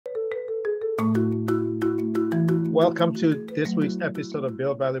Welcome to this week's episode of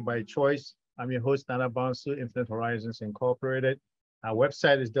Build Value by Choice. I'm your host, Nana Bonsu, Infinite Horizons Incorporated. Our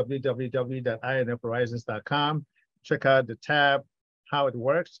website is www.infhorizons.com. Check out the tab, how it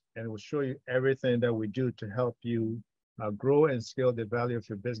works, and it will show you everything that we do to help you grow and scale the value of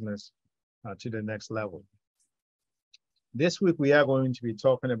your business to the next level. This week, we are going to be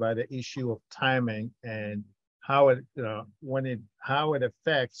talking about the issue of timing and how it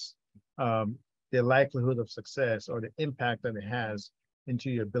affects the likelihood of success or the impact that it has into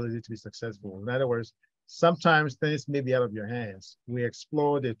your ability to be successful. In other words, sometimes things may be out of your hands. We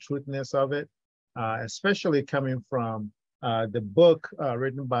explore the truthness of it, especially coming from the book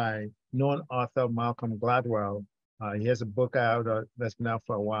written by known author Malcolm Gladwell. He has a book out that's been out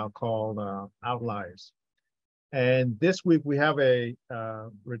for a while called Outliers. And this week we have a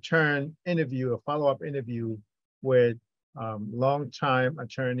return interview, a follow-up interview with longtime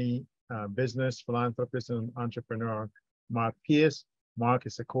attorney, business philanthropist and entrepreneur, Mark Pierce. Mark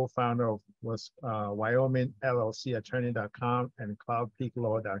is a co-founder of Wyoming LLC Attorney.com and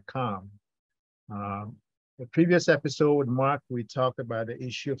CloudPeakLaw.com. The previous episode with Mark, we talked about the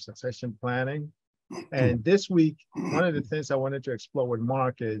issue of succession planning. And this week, one of the things I wanted to explore with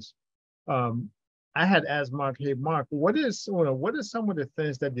Mark is, I had asked Mark, hey, Mark, what are some of the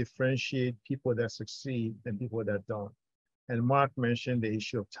things that differentiate people that succeed and people that don't? And Mark mentioned the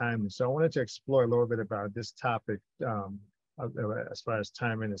issue of timing. So I wanted to explore a little bit about this topic as far as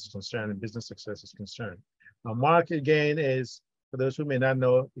timing is concerned and business success is concerned. Mark, again, is, for those who may not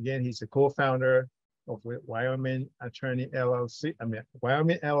know, again, he's a co-founder of Wyoming Attorney LLC,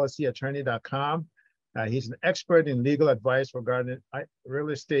 Wyoming LLC Attorney.com. He's an expert in legal advice regarding real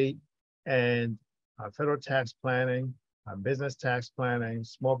estate and federal tax planning, business tax planning,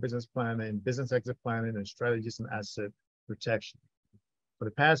 small business planning, business exit planning, and strategies and asset protection. For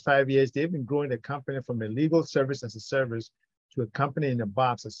the past 5 years, they've been growing the company from a legal service as a service to a company in a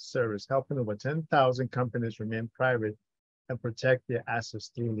box as a service, helping over 10,000 companies remain private and protect their assets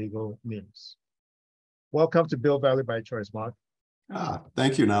through legal means. Welcome to Build Value by Choice, Mark.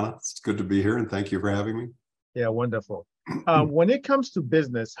 Thank you, Nana. It's good to be here, and thank you for having me. Yeah, wonderful. When it comes to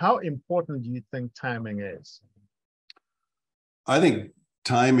business, how important do you think timing is? I think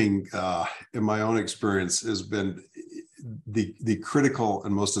timing, in my own experience, has been the critical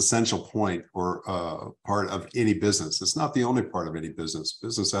and most essential point or part of any business. It's not the only part of any business.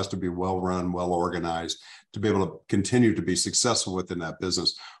 Business has to be well run, well organized to be able to continue to be successful within that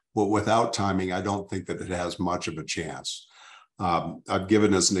business. But without timing, I don't think that it has much of a chance. I've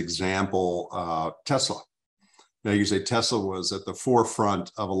given as an example Tesla. Now you say Tesla was at the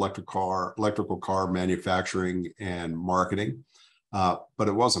forefront of electrical car manufacturing and marketing, but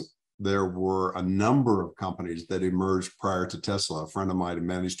it wasn't. There were a number of companies that emerged prior to Tesla. A friend of mine had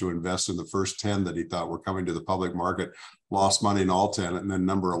managed to invest in the first 10 that he thought were coming to the public market, lost money in all 10, and then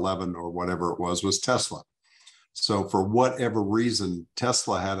number 11 or whatever it was Tesla. So for whatever reason,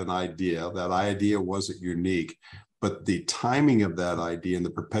 Tesla had an idea. That idea wasn't unique, but the timing of that idea and the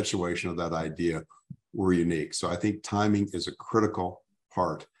perpetuation of that idea were unique. So I think timing is a critical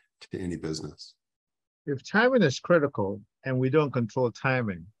part to any business. If timing is critical and we don't control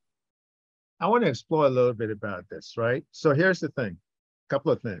timing, I want to explore a little bit about this, right? So here's the thing, a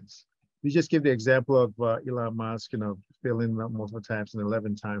couple of things. We just give the example of Elon Musk, failing multiple times, and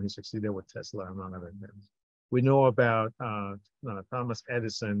 11 times he succeeded with Tesla, among other things. We know about Thomas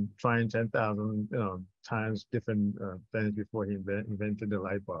Edison trying 10,000 times different things before he invented the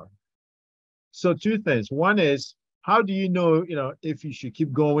light bulb. So two things. One is, how do you know, if you should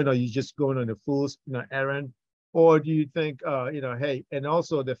keep going or you just going on a fool's errand? Or do you think, hey, and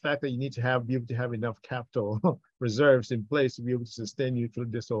also the fact that you need to be able to have enough capital reserves in place to be able to sustain you through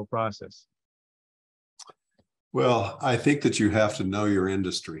this whole process? Well, I think that you have to know your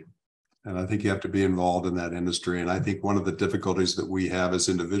industry. And I think you have to be involved in that industry. And I think one of the difficulties that we have as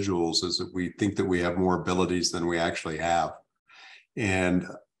individuals is that we think that we have more abilities than we actually have. And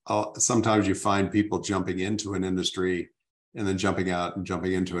sometimes you find people jumping into an industry and then jumping out and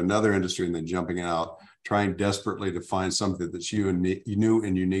jumping into another industry and then jumping out, trying desperately to find something that's new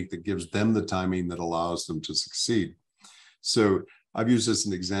and unique that gives them the timing that allows them to succeed. So I've used as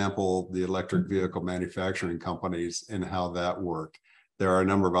an example the electric vehicle manufacturing companies and how that worked. There are a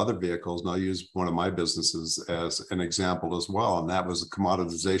number of other vehicles, and I'll use one of my businesses as an example as well, and that was the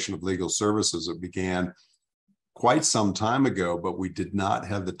commoditization of legal services. It began quite some time ago, but we did not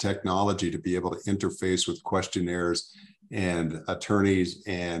have the technology to be able to interface with questionnaires and attorneys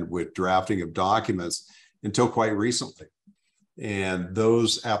and with drafting of documents until quite recently. And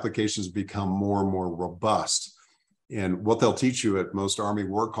those applications become more and more robust. And what they'll teach you at most Army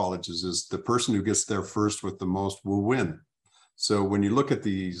War Colleges is the person who gets there first with the most will win. So when you look at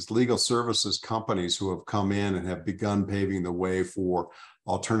these legal services companies who have come in and have begun paving the way for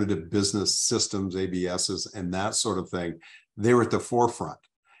alternative business systems, ABSs, and that sort of thing, they were at the forefront.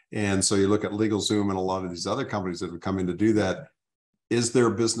 And so you look at LegalZoom and a lot of these other companies that have come in to do that. Is their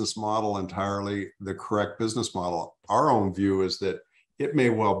business model entirely the correct business model? Our own view is that it may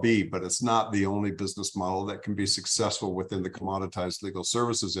well be, but it's not the only business model that can be successful within the commoditized legal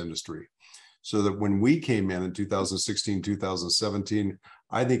services industry. So that when we came in 2016, 2017,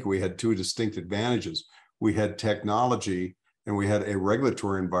 I think we had two distinct advantages. We had technology and we had a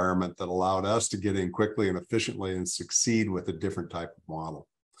regulatory environment that allowed us to get in quickly and efficiently and succeed with a different type of model.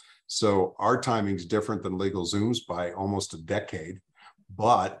 So our timing is different than LegalZoom's by almost a decade,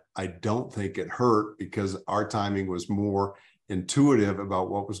 but I don't think it hurt because our timing was more intuitive about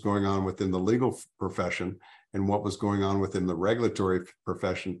what was going on within the legal profession and what was going on within the regulatory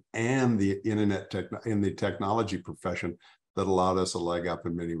profession and the technology profession that allowed us a leg up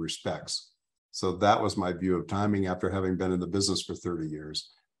in many respects. So that was my view of timing after having been in the business for 30 years,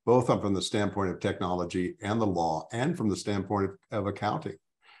 both from the standpoint of technology and the law and from the standpoint of accounting.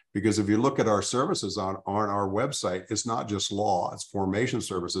 Because if you look at our services on our website, it's not just law, it's formation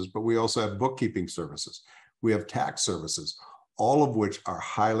services, but we also have bookkeeping services. We have tax services, all of which are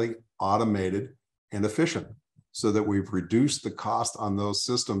highly automated and efficient, so that we've reduced the cost on those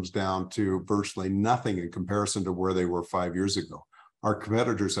systems down to virtually nothing in comparison to where they were 5 years ago. Our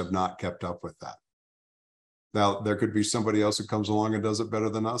competitors have not kept up with that. Now, there could be somebody else who comes along and does it better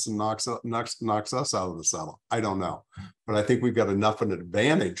than us and knocks us out of the saddle. I don't know. But I think we've got enough of an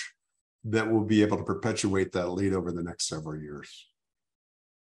advantage that we'll be able to perpetuate that lead over the next several years.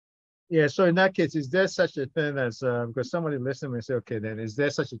 Yeah, so in that case, is there such a thing as, because somebody listening may say, okay, then is there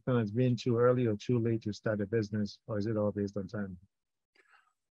such a thing as being too early or too late to start a business, or is it all based on time?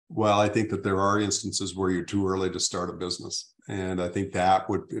 Well, I think that there are instances where you're too early to start a business. And I think that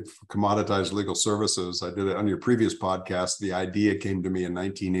would, if commoditized legal services, I did it on your previous podcast, the idea came to me in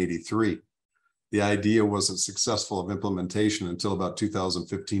 1983. The idea wasn't successful of implementation until about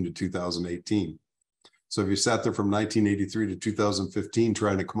 2015 to 2018. So if you sat there from 1983 to 2015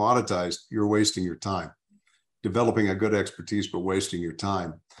 trying to commoditize, you're wasting your time, developing a good expertise, but wasting your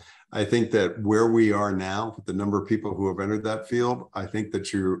time. I think that where we are now, with the number of people who have entered that field, I think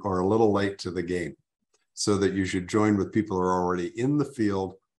that you are a little late to the game, so that you should join with people who are already in the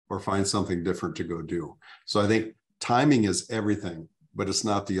field or find something different to go do. So I think timing is everything, but it's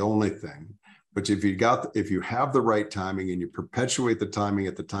not the only thing. But if you have the right timing and you perpetuate the timing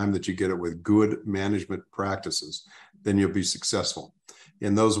at the time that you get it with good management practices, then you'll be successful.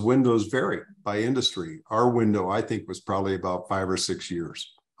 And those windows vary by industry. Our window, I think, was probably about 5 or 6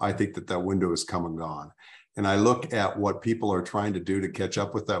 years. I think that window has come and gone. And I look at what people are trying to do to catch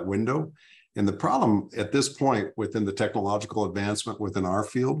up with that window. And the problem at this point within the technological advancement within our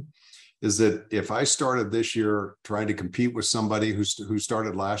field is that if I started this year trying to compete with somebody who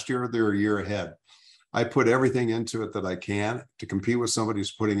started last year, they're a year ahead. I put everything into it that I can to compete with somebody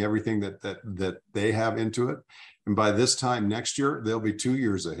who's putting everything that they have into it. And by this time next year, they'll be 2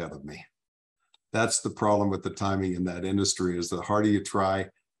 years ahead of me. That's the problem with the timing in that industry, is the harder you try,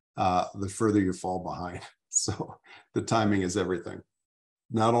 the further you fall behind. So the timing is everything,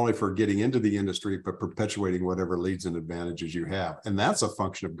 not only for getting into the industry, but perpetuating whatever leads and advantages you have. And that's a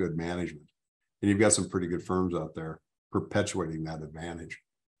function of good management. And you've got some pretty good firms out there perpetuating that advantage.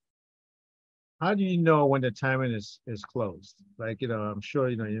 How do you know when the timing is closed? Like, I'm sure,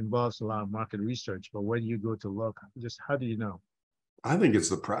 it involves a lot of market research, but when you go to look, just how do you know? I think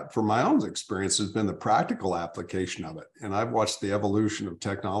it's from my own experience, has been the practical application of it. And I've watched the evolution of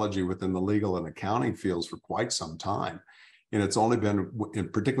technology within the legal and accounting fields for quite some time. And it's only been,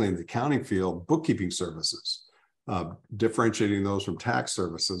 particularly in the accounting field, bookkeeping services. Differentiating those from tax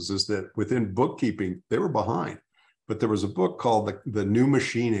services is that within bookkeeping, they were behind. But there was a book called The New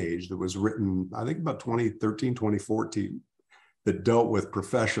Machine Age that was written, I think about 2013, 2014, that dealt with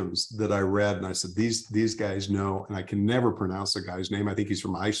professions that I read. And I said, these guys know, and I can never pronounce the guy's name. I think he's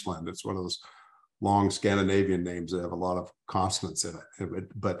from Iceland. It's one of those long Scandinavian names that have a lot of consonants in it,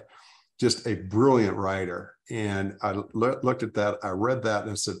 but just a brilliant writer. And I looked at that, I read that,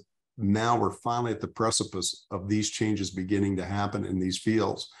 and I said, now we're finally at the precipice of these changes beginning to happen in these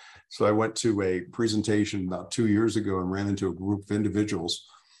fields. So I went to a presentation about 2 years ago and ran into a group of individuals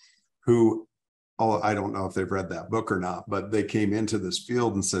who, I don't know if they've read that book or not, but they came into this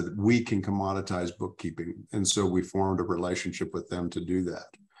field and said, we can commoditize bookkeeping. And so we formed a relationship with them to do that.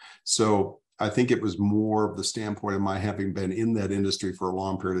 So I think it was more of the standpoint of my having been in that industry for a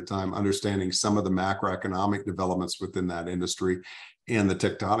long period of time, understanding some of the macroeconomic developments within that industry and the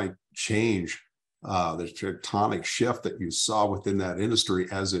tectonic change, the tectonic shift that you saw within that industry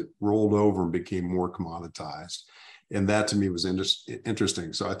as it rolled over and became more commoditized. And that to me was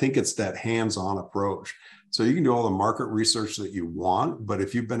interesting. So I think it's that hands-on approach. So you can do all the market research that you want, but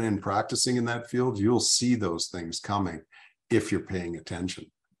if you've been in practicing in that field, you'll see those things coming if you're paying attention.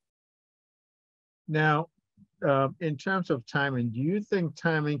 Now, in terms of timing, do you think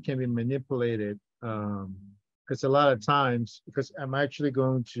timing can be manipulated? Because a lot of times, because I'm actually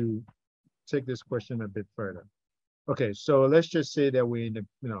going to take this question a bit further. Okay, so let's just say that we're in the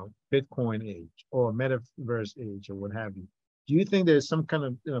Bitcoin age or metaverse age or what have you. Do you think there's some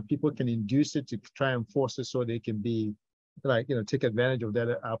kind of people can induce it to try and force it so they can be like take advantage of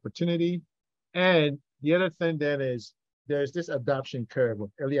that opportunity? And the other thing then is there's this adoption curve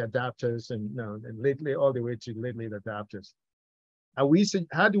of early adopters and and lately all the way to late adopters.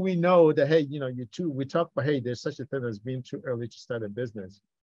 How do we know that hey we talk about hey there's such a thing as being too early to start a business?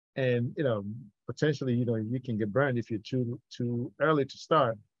 And potentially you can get burned if you're too early to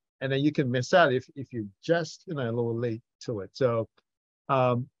start, and then you can miss out if you're just a little late to it. So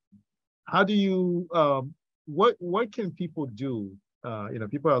how do you what can people do?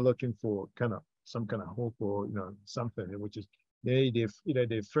 People are looking for some kind of hope or something, which is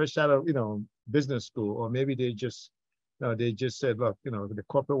they're fresh out of business school, or maybe they just said, look, the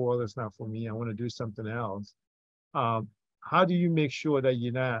corporate world is not for me, I want to do something else. How do you make sure that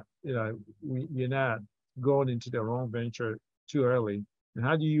you're not going into the wrong venture too early? And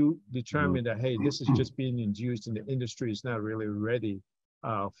how do you determine that, hey, this is just being induced and the industry is not really ready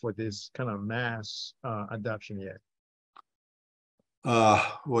for this kind of mass adoption yet?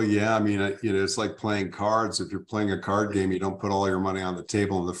 Well, yeah, I mean, it's like playing cards. If you're playing a card game, you don't put all your money on the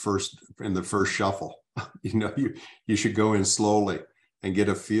table in the first shuffle. You should go in slowly and get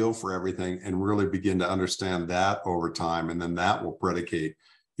a feel for everything and really begin to understand that over time. And then that will predicate,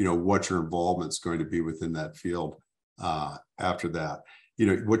 what your involvement is going to be within that field after that.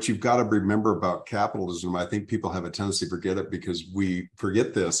 What you've got to remember about capitalism, I think people have a tendency to forget it because we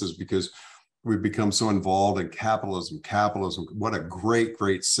forget this, is because we've become so involved in capitalism. What a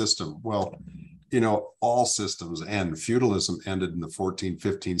great system. Well, all systems end. Feudalism ended in the 14,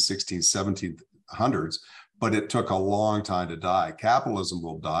 15, 16, 1700s. But it took a long time to die. Capitalism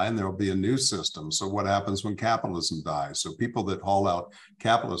will die and there will be a new system. So what happens when capitalism dies? So people that haul out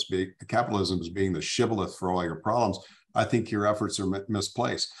capitalism as being the shibboleth for all your problems, I think your efforts are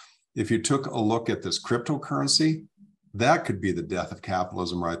misplaced. If you took a look at this cryptocurrency, that could be the death of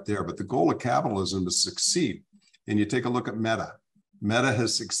capitalism right there. But the goal of capitalism is to succeed. And you take a look at Meta. Meta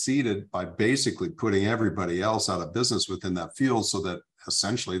has succeeded by basically putting everybody else out of business within that field so that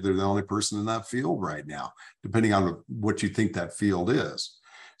essentially they're the only person in that field right now, depending on what you think that field is.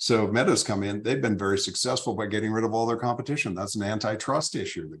 So Meta's come in, they've been very successful by getting rid of all their competition. That's an antitrust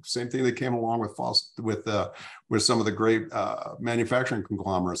issue. The same thing that came along with some of the great manufacturing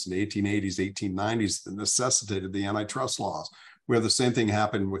conglomerates in the 1880s, 1890s that necessitated the antitrust laws. We have the same thing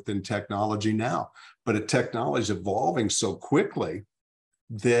happen within technology now, but technology is evolving so quickly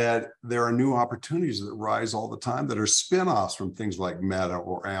that there are new opportunities that rise all the time that are spin-offs from things like Meta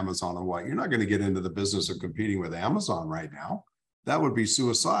or Amazon and what. You're not going to get into the business of competing with Amazon right now. That would be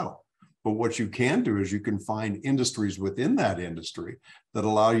suicidal. But what you can do is you can find industries within that industry that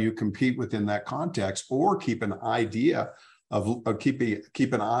allow you to compete within that context, or keep an idea of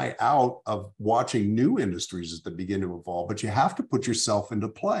keep an eye out of watching new industries as they begin to evolve. But you have to put yourself into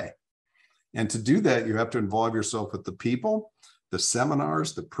play. And to do that, you have to involve yourself with the people, the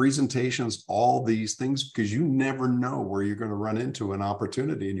seminars, the presentations, all these things, because you never know where you're going to run into an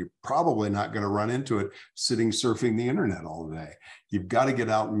opportunity, and you're probably not going to run into it sitting surfing the internet all day. You've got to get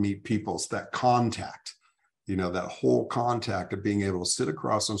out and meet people. It's that contact, that whole contact of being able to sit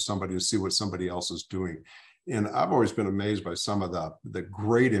across from somebody and see what somebody else is doing. And I've always been amazed by some of the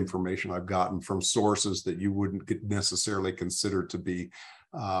great information I've gotten from sources that you wouldn't necessarily consider to be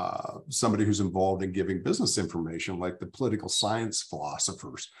somebody who's involved in giving business information, like the political science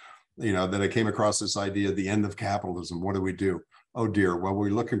philosophers. That I came across this idea, the end of capitalism. What do we do? Oh dear, well, we're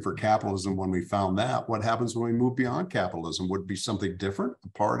looking for capitalism when we found that. What happens when we move beyond capitalism? Would it be something different, a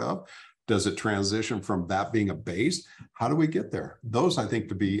part of? Does it transition from that being a base? How do we get there? Those, I think,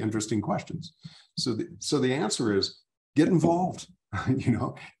 to be interesting questions. So the answer is get involved.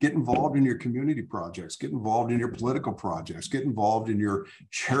 Get involved in your community projects, get involved in your political projects, get involved in your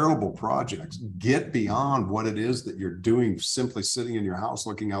charitable projects, get beyond what it is that you're doing, simply sitting in your house,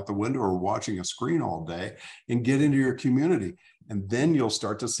 looking out the window or watching a screen all day, and get into your community And then you'll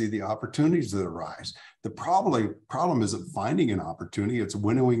start to see the opportunities that arise. The problem isn't finding an opportunity, it's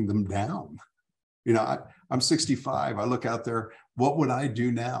winnowing them down. You know, I'm 65. I look out there, what would I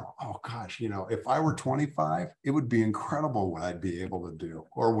do now? Oh gosh, you know, if I were 25, it would be incredible what I'd be able to do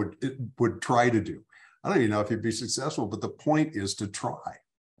or would try to do. I don't even know if you'd be successful, but the point is to try.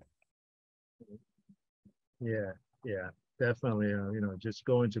 Yeah, yeah, definitely. You know, just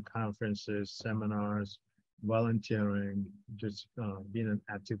going to conferences, seminars, volunteering, just being an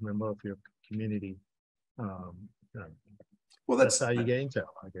active member of your community. Um, you know, Well, that's how you get intel,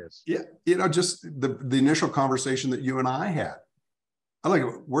 I guess. Yeah, you know, just the initial conversation that you and I had. I'm like,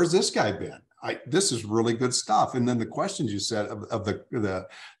 where's this guy been? This is really good stuff. And then the questions you said of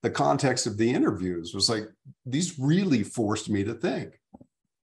the context of the interviews was like, these really forced me to think.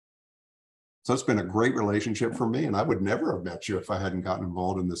 So it's been a great relationship for me, and I would never have met you if I hadn't gotten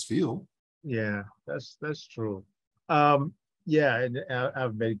involved in this field. Yeah, that's true. Yeah, and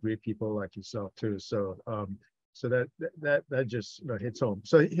I've met great people like yourself too. So so that just hits home.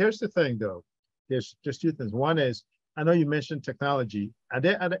 So here's the thing though. There's just two things. One is, I know you mentioned technology. Are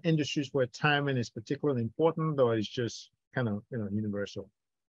there other industries where timing is particularly important, or is just kind of, you know, universal?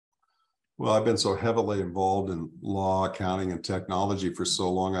 Well, I've been so heavily involved in law, accounting, and technology for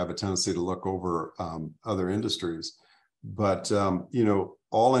so long, I have a tendency to look over other industries. But, you know,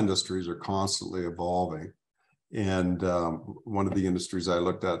 all industries are constantly evolving. And one of the industries I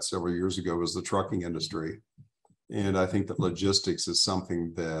looked at several years ago was the trucking industry. And I think that logistics is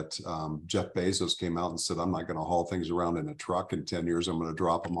something that Jeff Bezos came out and said, I'm not going to haul things around in a truck in 10 years. I'm going to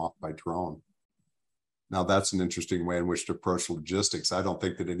drop them off by drone. Now, that's an interesting way in which to approach logistics. I don't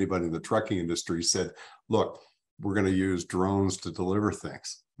think that anybody in the trucking industry said, look, we're going to use drones to deliver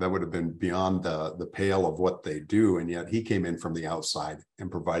things. That would have been beyond the pale of what they do. And yet he came in from the outside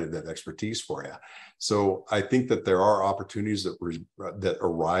and provided that expertise for you. So I think that there are opportunities that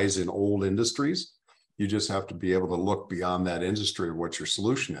arise in old industries. You just have to be able to look beyond that industry of what your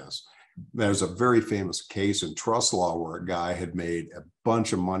solution is. There's a very famous case in trust law where a guy had made a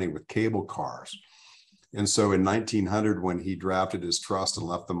bunch of money with cable cars. And so in 1900, when he drafted his trust and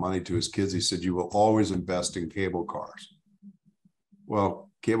left the money to his kids, he said, you will always invest in cable cars.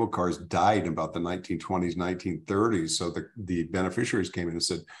 Well, cable cars died in about the 1920s, 1930s. So the beneficiaries came in and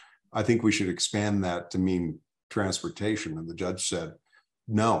said, I think we should expand that to mean transportation. And the judge said,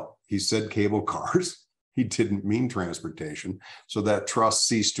 no, he said cable cars. He didn't mean transportation. So that trust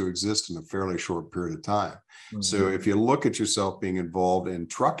ceased to exist in a fairly short period of time. Mm-hmm. So if you look at yourself being involved in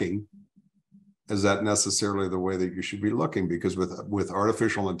trucking, is that necessarily the way that you should be looking? Because with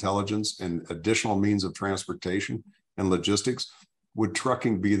artificial intelligence and additional means of transportation and logistics, would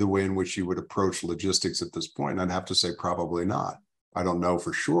trucking be the way in which you would approach logistics at this point? And I'd have to say probably not. I don't know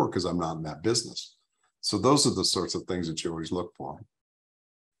for sure because I'm not in that business. So those are the sorts of things that you always look for.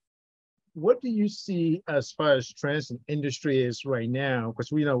 What do you see as far as trends in industry is right now?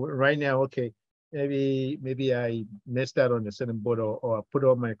 Because we know right now, okay, maybe I missed out on a certain boat or I put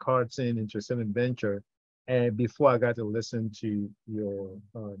all my cards into a certain venture, and before I got to listen to your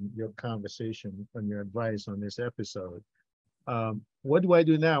conversation and your advice on this episode. What do I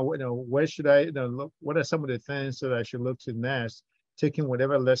do now? Where should I look? What are some of the things that I should look to next? Taking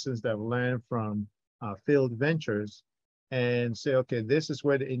whatever lessons that I've learned from failed ventures and say, okay, this is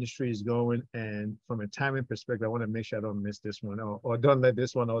where the industry is going. And from a timing perspective, I want to make sure I don't miss this one or don't let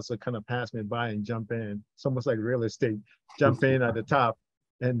this one also kind of pass me by and jump in. It's almost like real estate, jump in at the top.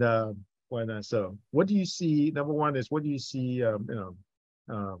 And why not? So what do you see? Number one is, what do you see,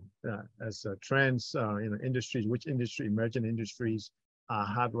 as trends in industries, which industry, emerging industries are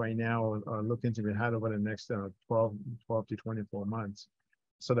hot right now or looking to be hot over the next 12 to 24 months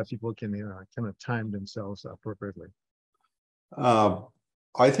so that people can kind of time themselves appropriately?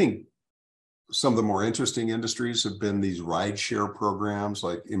 I think some of the more interesting industries have been these rideshare programs.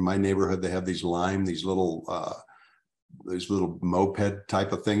 Like in my neighborhood, they have these little moped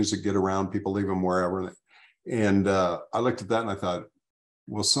type of things that get around. People leave them wherever. And I looked at that and I thought,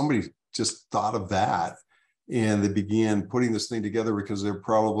 well, somebody just thought of that. And they began putting this thing together because they're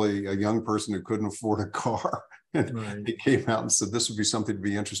probably a young person who couldn't afford a car. And right. They came out and said, this would be something to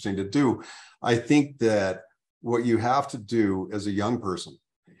be interesting to do. I think that what you have to do as a young person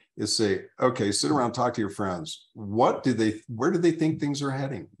is say, okay, sit around, talk to your friends. Where do they think things are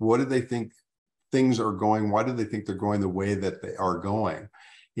heading? What do they think things are going? Why do they think they're going the way that they are going?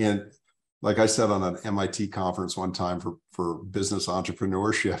 And like I said on an MIT conference one time for business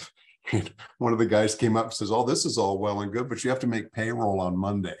entrepreneurship, and one of the guys came up and says, oh, this is all well and good, but you have to make payroll on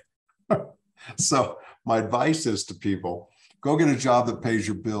Monday. So my advice is to people, go get a job that pays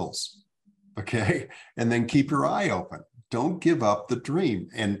your bills. Okay. And then keep your eye open. don't give up the dream,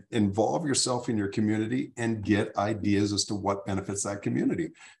 and involve yourself in your community and get ideas as to what benefits that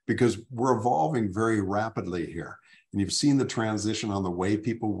community, because we're evolving very rapidly here. And you've seen the transition on the way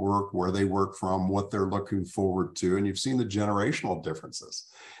people work, where they work from, what they're looking forward to, and you've seen the generational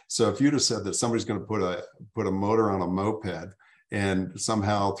differences. So if you'd have said that somebody's going to put a motor on a moped and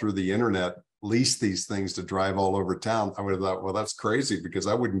somehow through the internet lease these things to drive all over town, I would have thought, well, that's crazy, because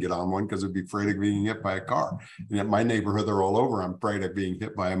I wouldn't get on one because I'd be afraid of being hit by a car. And in my neighborhood, they're all over. I'm afraid of being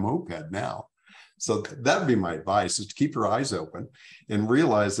hit by a moped now. So that'd be my advice, is to keep your eyes open and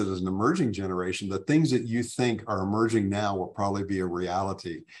realize that as an emerging generation, the things that you think are emerging now will probably be a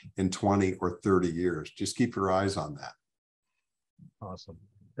reality in 20 or 30 years. Just keep your eyes on that. Awesome.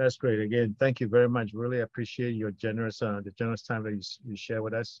 That's great. Again, thank you very much. Really appreciate your generous, the generous time that you share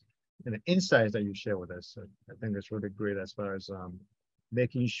with us and the insights that you share with us. I think it's really great as far as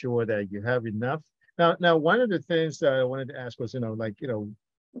making sure that you have enough. Now, one of the things that I wanted to ask was,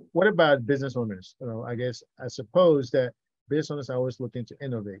 what about business owners? I suppose that business owners are always looking to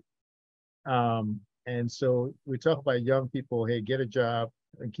innovate. And so we talk about young people, hey, get a job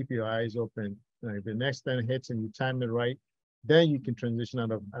and keep your eyes open. If the next thing hits and you time it right, then you can transition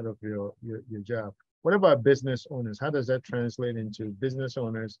out of your job. What about business owners? How does that translate into business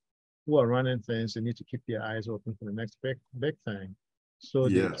owners who are running things and need to keep their eyes open for the next big thing, so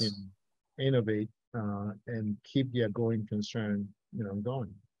they can innovate and keep their going concern,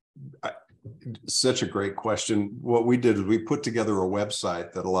 going? Such a great question. What we did is we put together a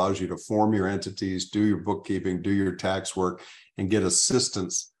website that allows you to form your entities, do your bookkeeping, do your tax work, and get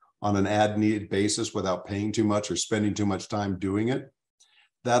assistance on an ad-needed basis without paying too much or spending too much time doing it.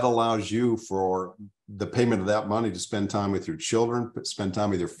 That allows you, for the payment of that money, to spend time with your children, spend time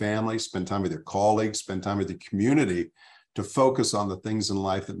with your family, spend time with your colleagues, spend time with the community, to focus on the things in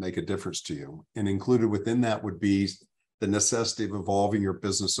life that make a difference to you. And included within that would be the necessity of evolving your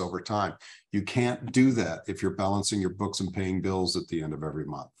business over time. You can't do that if you're balancing your books and paying bills at the end of every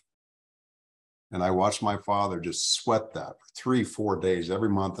month. And I watched my father just sweat that for 3-4 days every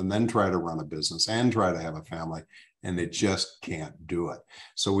month, and then try to run a business and try to have a family, and they just can't do it.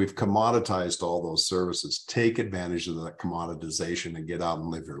 So we've commoditized all those services. Take advantage of that commoditization and get out and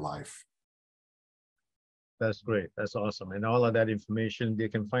live your life. That's great. That's awesome. And all of that information, they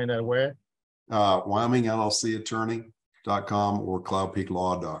can find out where? WyomingLLCattorney.com or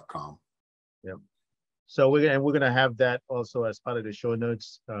cloudpeaklaw.com. Yep. So we're gonna have that also as part of the show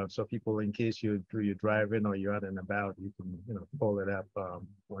notes. So people, in case you're driving or you're out and about, you can pull it up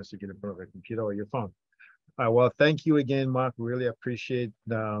once you get in front of a computer or your phone. All right. Well, thank you again, Mark. Really appreciate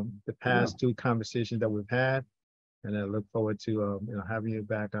the past two conversations that we've had, and I look forward to having you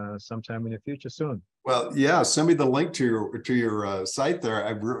back sometime in the future soon. Well, yeah, send me the link to your site there.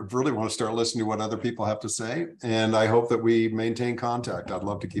 I really want to start listening to what other people have to say, and I hope that we maintain contact. I'd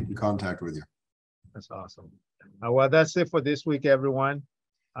love to keep in contact with you. That's awesome. Well, that's it for this week, everyone.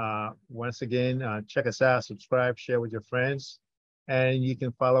 Once again, check us out, subscribe, share with your friends, and you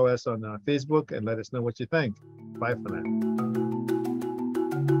can follow us on Facebook and let us know what you think. Bye for now.